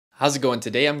How's it going?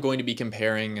 Today I'm going to be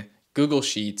comparing Google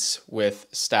Sheets with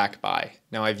Stackby.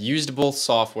 Now I've used both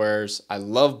softwares, I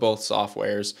love both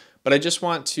softwares, but I just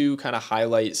want to kind of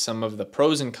highlight some of the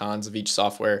pros and cons of each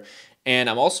software, and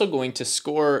I'm also going to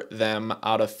score them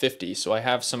out of 50. So I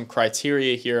have some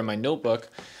criteria here in my notebook.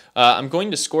 I'm going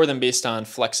to score them based on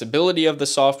flexibility of the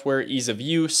software, ease of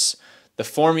use, the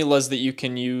formulas that you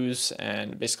can use,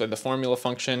 and basically the formula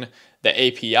function, the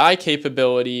API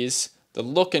capabilities, the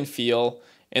look and feel,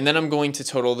 and then I'm going to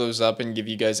total those up and give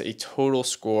you guys a total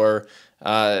score.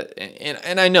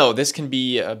 And I know this can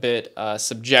be a bit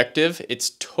subjective.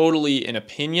 It's totally an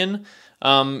opinion.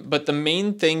 But the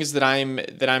main things that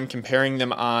I'm comparing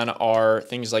them on are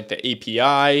things like the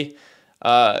API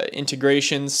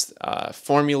integrations,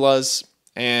 formulas,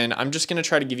 and I'm just going to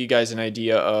try to give you guys an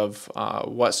idea of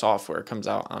what software comes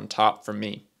out on top for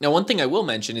me. Now, one thing I will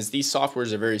mention is these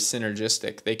softwares are very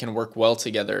synergistic. They can work well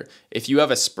together. If you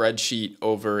have a spreadsheet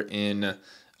over in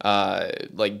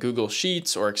like Google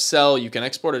Sheets or Excel, you can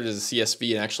export it as a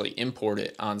CSV and actually import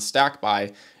it on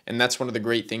Stackby. And that's one of the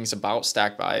great things about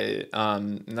Stackby.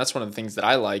 And that's one of the things that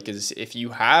I like is if you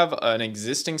have an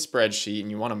existing spreadsheet and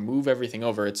you want to move everything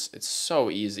over, it's so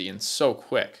easy and so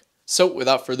quick. So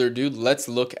without further ado, let's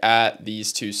look at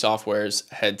these two softwares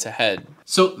head to head.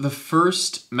 So the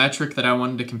first metric that I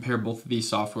wanted to compare both of these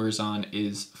softwares on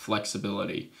is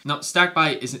flexibility. Now,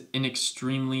 Stackby is an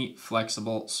extremely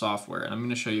flexible software, and I'm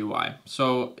going to show you why.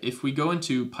 So if we go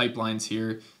into pipelines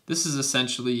here, this is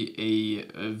essentially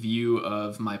a view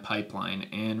of my pipeline.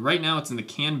 And right now it's in the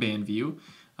Kanban view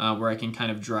where I can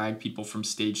kind of drag people from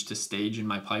stage to stage in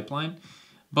my pipeline.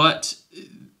 But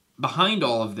behind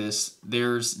all of this,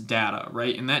 there's data,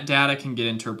 right? And that data can get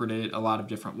interpreted a lot of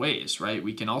different ways, right?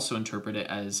 We can also interpret it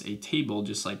as a table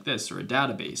just like this, or a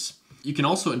database. You can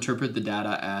also interpret the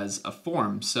data as a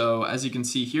form. So as you can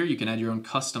see here, you can add your own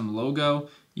custom logo.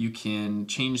 You can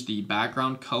change the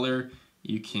background color.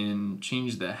 You can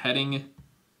change the heading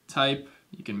type.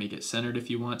 You can make it centered if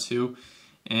you want to.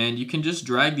 And you can just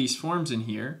drag these forms in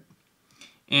here.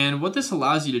 And what this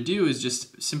allows you to do is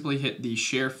just simply hit the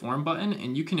share form button,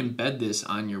 and you can embed this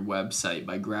on your website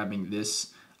by grabbing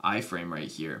this iframe right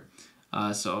here.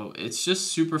 So it's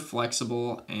just super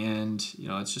flexible, and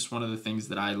it's just one of the things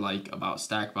that I like about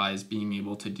Stackby is being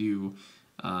able to do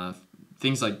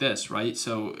things like this, right?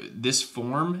 So this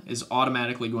form is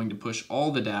automatically going to push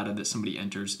all the data that somebody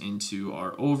enters into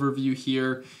our overview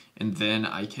here, and then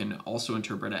I can also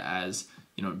interpret it as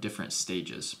different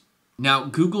stages. Now,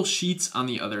 Google Sheets, on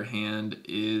the other hand,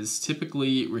 is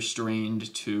typically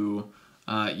restrained to,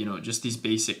 just these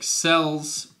basic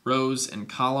cells, rows, and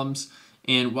columns.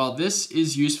 And while this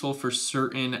is useful for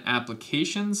certain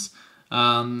applications,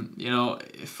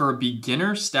 for a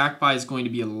beginner, Stackby is going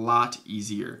to be a lot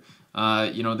easier.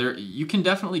 You can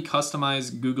definitely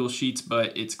customize Google Sheets,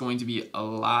 but it's going to be a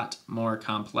lot more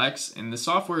complex. And the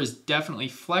software is definitely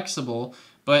flexible,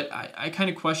 but I kind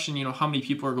of question, how many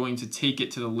people are going to take it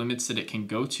to the limits that it can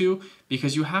go to,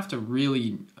 because you have to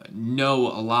really know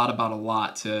a lot about a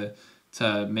lot to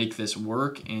make this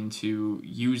work and to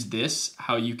use this,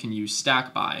 how you can use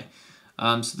Stackby.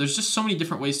 So there's just so many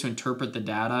different ways to interpret the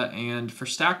data, and for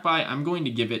Stackby, I'm going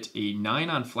to give it a 9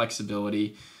 on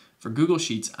flexibility. For Google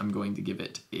Sheets, I'm going to give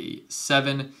it a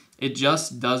 7. It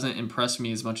just doesn't impress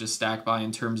me as much as Stackby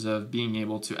in terms of being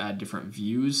able to add different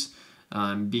views,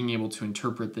 being able to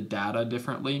interpret the data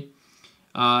differently.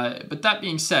 But that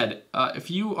being said,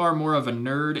 if you are more of a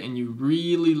nerd and you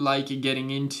really like getting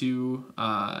into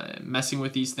messing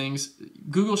with these things,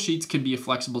 Google Sheets could be a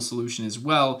flexible solution as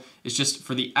well. It's just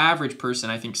for the average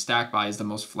person, I think Stackby is the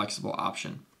most flexible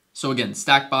option. So again,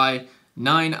 Stackby,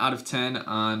 9 out of 10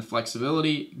 on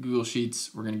flexibility. Google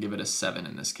Sheets, we're going to give it a 7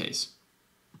 in this case.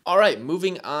 All right,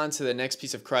 moving on to the next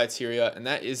piece of criteria, and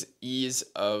that is ease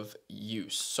of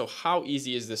use. So how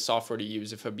easy is this software to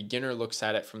use if a beginner looks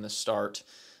at it from the start,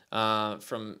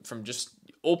 from just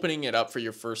opening it up for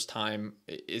your first time?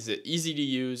 Is it easy to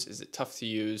use? Is it tough to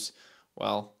use?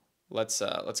 Well, let's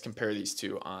compare these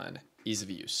two on ease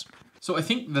of use. So I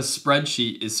think the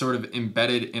spreadsheet is sort of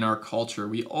embedded in our culture.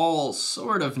 We all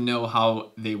sort of know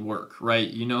how they work, right?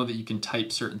 You know that you can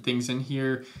type certain things in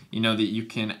here. You know that you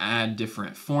can add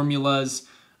different formulas.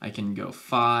 I can go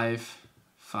 5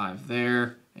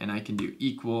 there, and I can do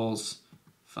equals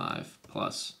 5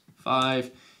 plus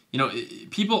 5.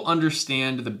 People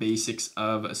understand the basics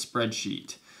of a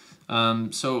spreadsheet.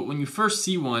 So when you first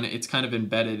see one, it's kind of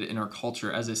embedded in our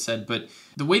culture, as I said, but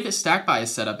the way that Stackby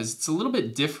is set up is it's a little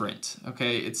bit different,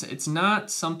 okay? It's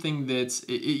not something that's,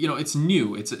 it's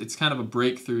new. It's kind of a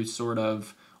breakthrough sort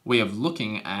of way of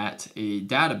looking at a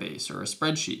database or a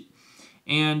spreadsheet.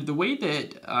 And the way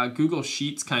that Google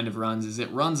Sheets kind of runs is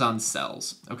it runs on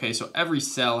cells. Okay, so every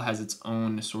cell has its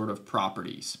own sort of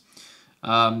properties.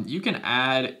 You can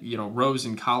add, rows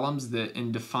and columns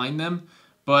and define them,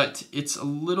 but it's a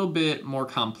little bit more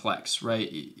complex, right?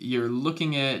 You're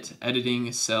looking at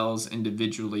editing cells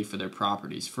individually for their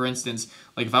properties. For instance,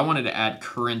 like if I wanted to add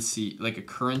currency, like a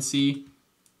currency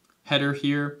header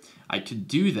here, I could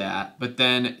do that, but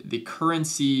then the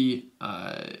currency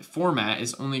format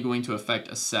is only going to affect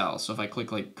a cell. So if I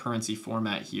click like currency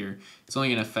format here, it's only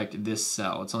going to affect this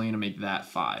cell. It's only going to make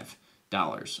that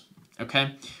 $5.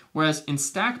 Okay. Whereas in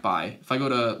Stackby, if I go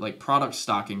to like product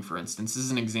stocking, for instance, this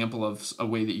is an example of a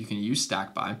way that you can use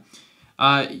Stackby.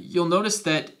 You'll notice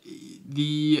that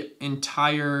the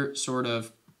entire sort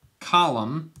of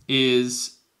column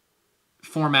is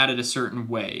formatted a certain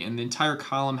way, and the entire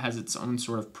column has its own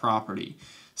sort of property.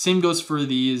 Same goes for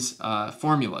these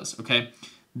formulas, okay?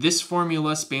 This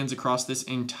formula spans across this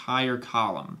entire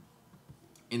column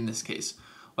in this case.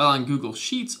 Well, on Google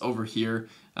Sheets over here,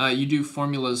 you do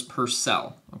formulas per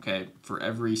cell, okay? For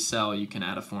every cell, you can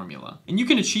add a formula. And you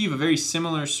can achieve a very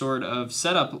similar sort of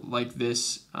setup like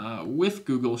this with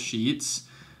Google Sheets,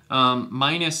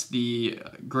 minus the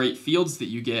great fields that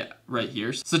you get right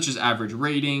here, such as average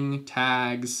rating,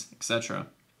 tags, etc.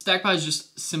 Stackby is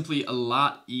just simply a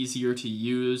lot easier to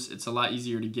use. It's a lot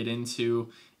easier to get into.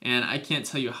 And I can't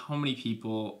tell you how many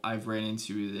people I've ran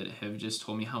into that have just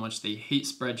told me how much they hate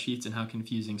spreadsheets and how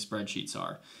confusing spreadsheets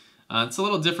are. It's a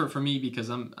little different for me because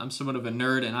I'm somewhat of a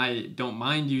nerd and I don't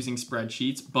mind using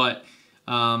spreadsheets, but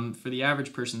for the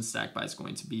average person, Stackby is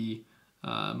going to be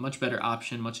a much better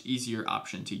option, much easier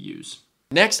option to use.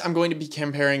 Next, I'm going to be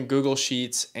comparing Google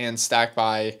Sheets and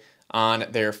Stackby on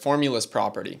their formulas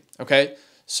property, okay?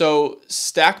 So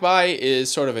Stackby is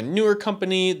sort of a newer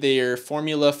company. Their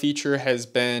formula feature has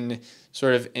been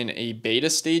sort of in a beta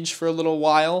stage for a little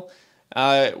while,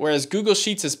 whereas Google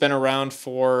Sheets has been around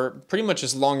for pretty much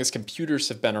as long as computers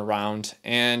have been around,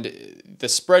 and the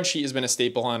spreadsheet has been a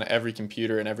staple on every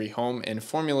computer in every home, and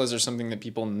formulas are something that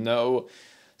people know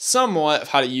somewhat of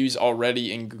how to use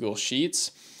already in Google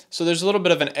Sheets. So there's a little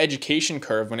bit of an education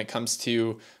curve when it comes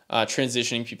to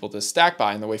transitioning people to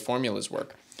Stackby and the way formulas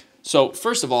work. So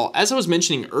first of all, as I was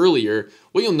mentioning earlier,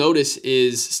 what you'll notice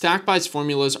is Stackby's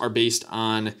formulas are based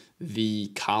on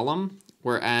the column,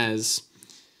 whereas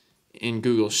in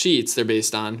Google Sheets, they're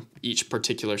based on each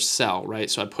particular cell, right?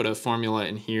 So I put a formula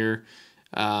in here.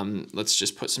 Let's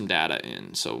just put some data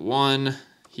in. So 1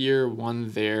 here, 1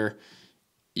 there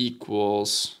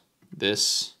equals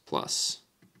this plus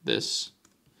this,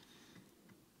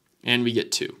 and we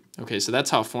get 2. Okay, so that's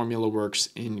how a formula works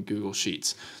in Google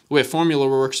Sheets. The way a formula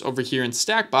works over here in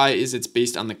Stackby is it's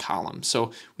based on the column.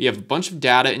 So we have a bunch of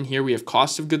data in here. We have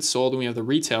cost of goods sold and we have the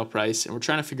retail price, and we're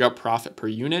trying to figure out profit per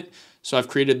unit. So I've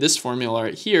created this formula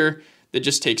right here that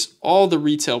just takes all the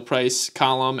retail price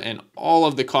column and all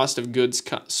of the cost of goods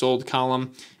sold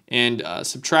column and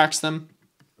subtracts them,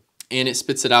 and it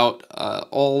spits it out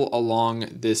all along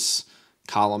this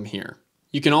column here.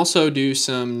 You can also do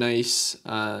some nice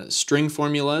string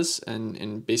formulas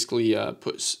and basically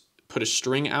put a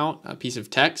string out, a piece of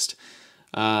text.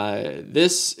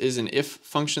 This is an if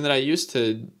function that I use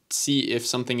to see if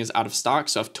something is out of stock.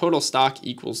 So if total stock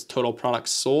equals total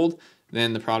products sold,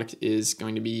 then the product is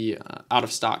going to be out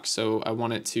of stock. So I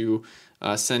want it to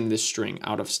send this string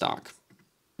out of stock.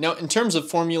 Now, in terms of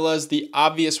formulas, the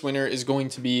obvious winner is going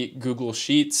to be Google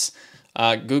Sheets.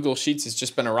 Google Sheets has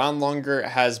just been around longer, it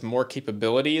has more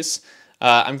capabilities.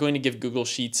 I'm going to give Google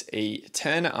Sheets a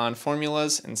 10 on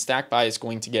formulas, and Stackby is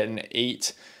going to get an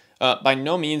 8. By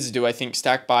no means do I think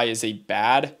Stackby is a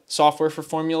bad software for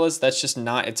formulas. That's just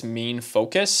not its main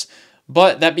focus.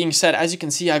 But that being said, as you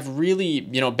can see, I've really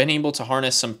been able to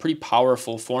harness some pretty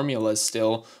powerful formulas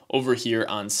still over here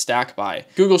on Stackby.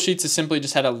 Google Sheets has simply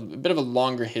just had a bit of a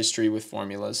longer history with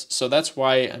formulas, so that's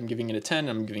why I'm giving it a 10.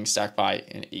 I'm giving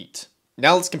Stackby an 8.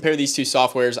 Now let's compare these two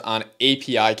softwares on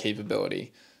API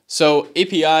capability. So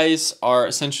APIs are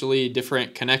essentially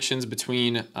different connections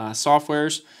between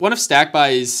softwares. One of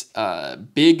Stackby's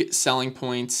big selling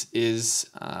points is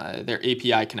their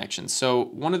API connections. So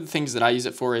one of the things that I use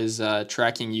it for is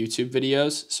tracking YouTube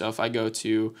videos. So if I go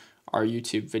to our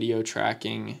YouTube video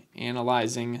tracking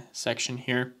analyzing section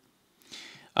here,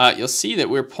 you'll see that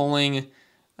we're pulling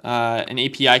an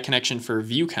API connection for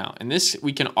view count. And this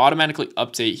we can automatically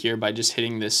update here by just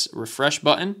hitting this refresh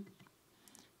button.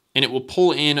 and it will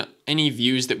pull in any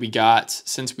views that we got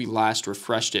since we last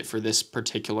refreshed it for this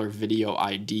particular video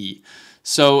ID.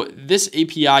 So this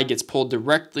API gets pulled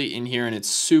directly in here, and it's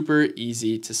super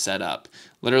easy to set up.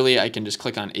 Literally, I can just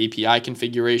click on API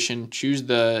configuration, choose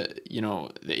the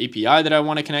API that I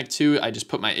want to connect to. I just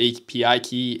put my API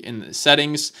key in the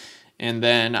settings, and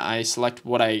then I select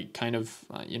what I kind of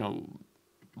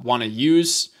want to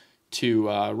use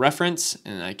to reference,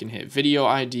 and I can hit video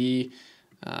ID.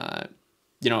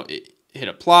 Hit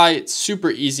apply. It's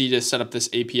super easy to set up this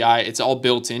API. It's all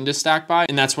built into Stackby,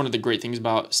 and that's one of the great things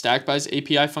about Stackby's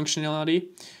API functionality.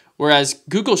 Whereas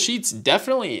Google Sheets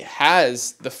definitely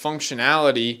has the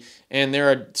functionality, and there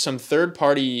are some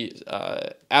third-party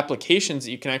applications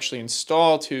that you can actually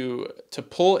install to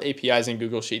pull APIs in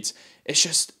Google Sheets. It's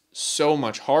just so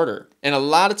much harder. And a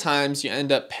lot of times you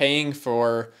end up paying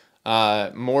for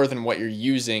more than what you're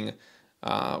using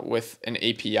with an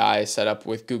API set up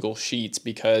with Google Sheets,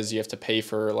 because you have to pay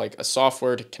for like a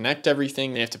software to connect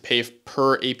everything. You have to pay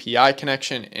per API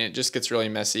connection, and it just gets really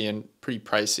messy and pretty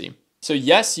pricey. So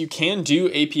yes, you can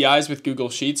do APIs with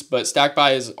Google Sheets, but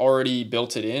Stackby has already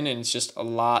built it in, and it's just a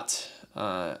lot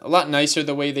nicer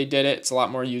the way they did it. It's a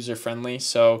lot more user-friendly.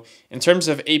 So in terms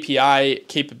of API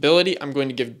capability, I'm going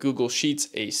to give Google Sheets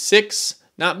a 6.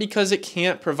 Not because it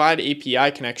can't provide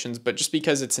API connections, but just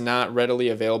because it's not readily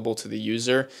available to the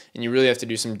user, and you really have to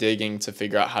do some digging to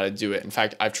figure out how to do it. In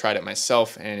fact, I've tried it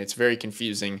myself, and it's very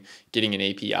confusing getting an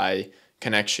API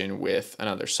connection with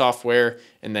another software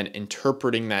and then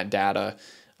interpreting that data.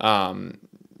 One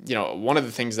of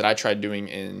the things that I tried doing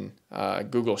in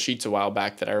Google Sheets a while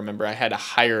back that I remember, I had to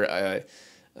hire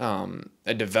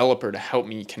a developer to help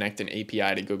me connect an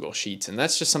API to Google Sheets. And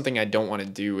that's just something I don't want to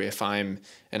do if I'm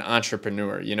an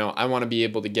entrepreneur. I want to be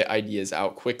able to get ideas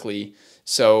out quickly.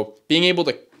 So being able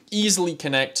to easily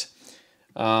connect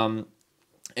an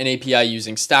API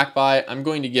using Stackby, I'm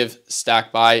going to give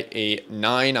Stackby a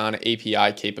 9 on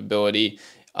API capability.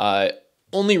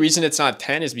 Only reason it's not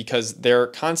 10 is because they're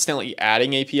constantly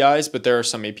adding APIs, but there are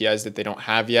some APIs that they don't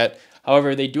have yet.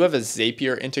 However, they do have a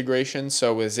Zapier integration.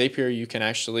 So with Zapier, you can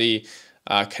actually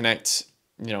connect,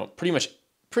 pretty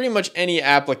much any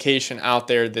application out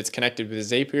there that's connected with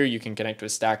Zapier, you can connect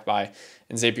with Stackby.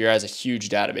 And Zapier has a huge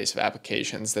database of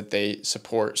applications that they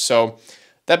support. So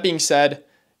that being said,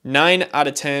 9 out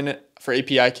of 10 for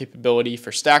API capability for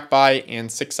Stackby,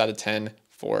 and 6 out of 10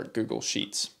 for Google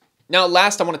Sheets. Now,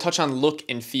 last, I want to touch on look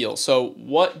and feel. So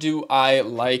what do I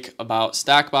like about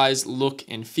Stackby's look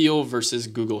and feel versus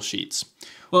Google Sheets?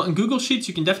 Well, in Google Sheets,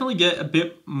 you can definitely get a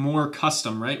bit more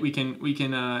custom, right? We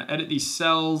can edit these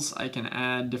cells. I can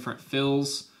add different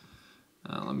fills.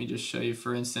 Let me just show you,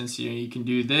 for instance, you can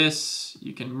do this.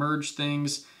 You can merge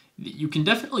things. You can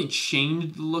definitely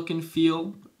change the look and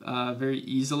feel very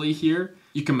easily here.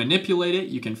 You can manipulate it.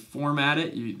 You can format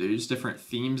it. There's different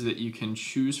themes that you can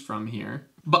choose from here.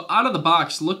 But out of the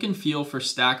box, look and feel for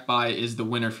Stackby is the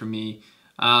winner for me.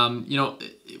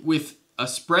 With a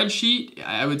spreadsheet,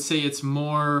 I would say it's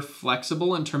more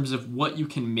flexible in terms of what you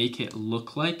can make it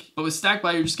look like. But with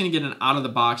Stackby, you're just going to get an out of the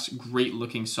box, great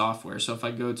looking software. So if I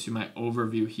go to my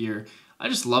overview here, I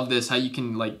just love this, how you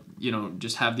can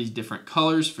just have these different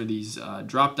colors for these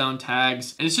drop down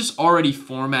tags. And it's just already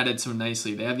formatted so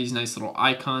nicely. They have these nice little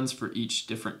icons for each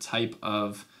different type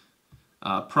of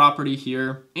property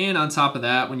here. And on top of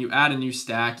that, when you add a new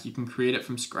stack, you can create it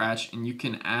from scratch, and you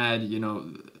can add,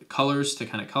 colors to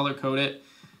kind of color code it.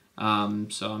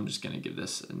 So I'm just going to give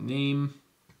this a name.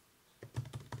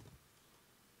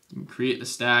 You can create the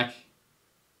stack,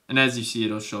 and as you see,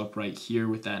 it'll show up right here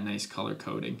with that nice color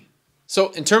coding.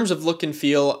 So in terms of look and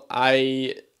feel,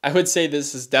 I would say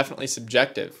this is definitely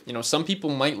subjective. Some people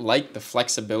might like the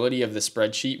flexibility of the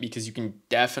spreadsheet because you can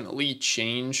definitely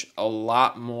change a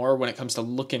lot more when it comes to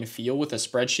look and feel with a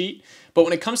spreadsheet. But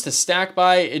when it comes to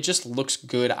Stackby, it just looks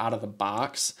good out of the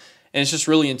box. And it's just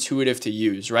really intuitive to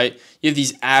use, right? You have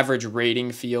these average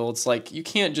rating fields. Like, you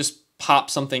can't just pop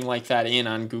something like that in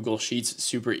on Google Sheets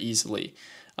super easily.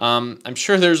 I'm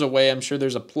sure there's a way. I'm sure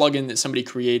there's a plugin that somebody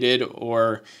created,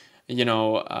 or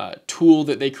tool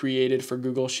that they created for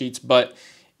Google Sheets, but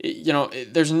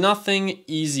there's nothing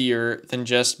easier than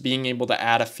just being able to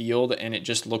add a field and it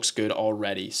just looks good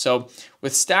already. So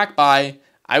with Stackby,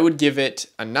 I would give it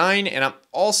a 9, and I'm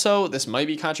also, this might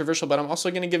be controversial, but I'm also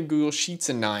going to give Google Sheets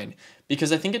a 9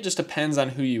 because I think it just depends on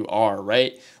who you are,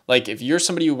 right? Like, if you're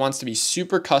somebody who wants to be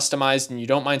super customized and you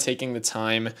don't mind taking the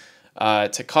time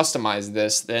to customize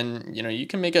this, then you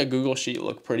can make a Google Sheet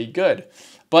look pretty good.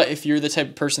 But if you're the type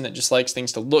of person that just likes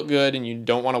things to look good and you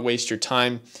don't want to waste your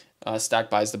time,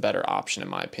 Stackby is the better option in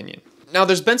my opinion. Now,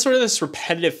 there's been sort of this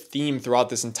repetitive theme throughout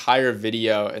this entire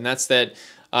video, and that's that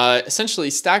Essentially,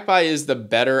 Stackby is the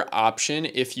better option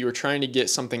if you're trying to get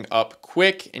something up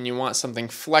quick and you want something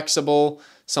flexible,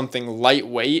 something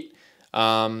lightweight,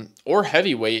 or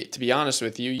heavyweight. To be honest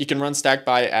with you, you can run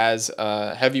Stackby as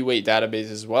a heavyweight database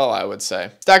as well, I would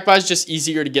say. Stackby is just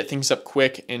easier to get things up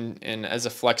quick and as a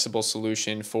flexible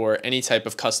solution for any type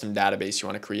of custom database you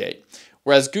want to create.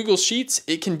 Whereas Google Sheets,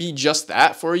 it can be just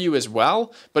that for you as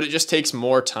well, but it just takes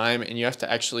more time and you have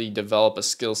to actually develop a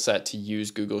skill set to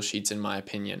use Google Sheets, in my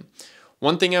opinion.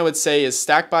 One thing I would say is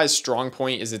Stackby's strong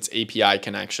point is its API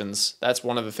connections. That's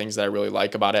one of the things that I really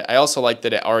like about it. I also like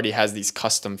that it already has these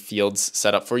custom fields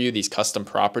set up for you, these custom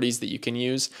properties that you can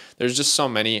use. There's just so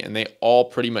many and they all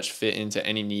pretty much fit into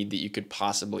any need that you could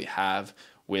possibly have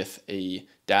with a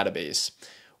database.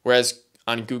 Whereas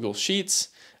on Google Sheets,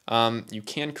 you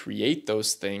can create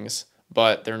those things,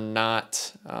 but they're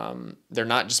not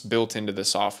just built into the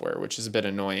software, which is a bit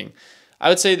annoying. I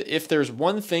would say that if there's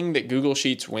one thing that Google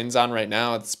Sheets wins on right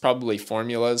now, it's probably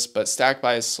formulas, but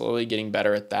Stackby is slowly getting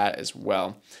better at that as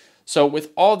well. So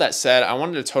with all that said, I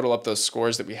wanted to total up those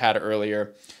scores that we had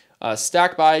earlier.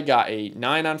 Stackby got a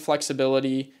 9 on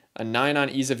flexibility, a 9 on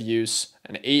ease of use,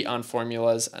 an 8 on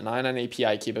formulas, a 9 on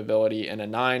API capability, and a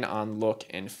 9 on look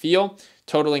and feel,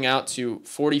 totaling out to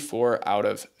 44 out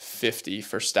of 50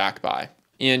 for Stackby.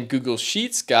 And Google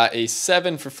Sheets got a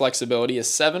 7 for flexibility, a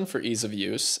 7 for ease of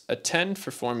use, a 10 for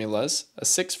formulas, a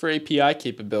 6 for API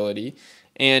capability,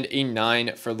 and a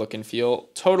 9 for look and feel,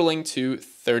 totaling to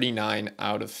 39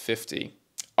 out of 50.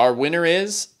 Our winner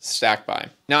is Stackby.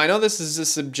 Now, I know this is a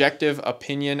subjective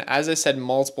opinion. As I said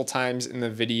multiple times in the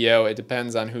video, it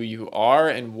depends on who you are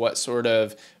and what sort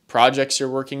of projects you're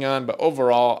working on. But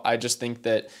overall, I just think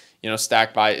that,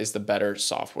 Stackby is the better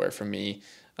software for me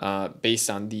based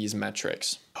on these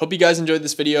metrics. Hope you guys enjoyed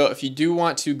this video. If you do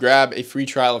want to grab a free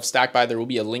trial of Stackby, there will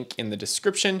be a link in the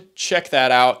description. Check that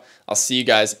out. I'll see you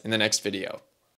guys in the next video.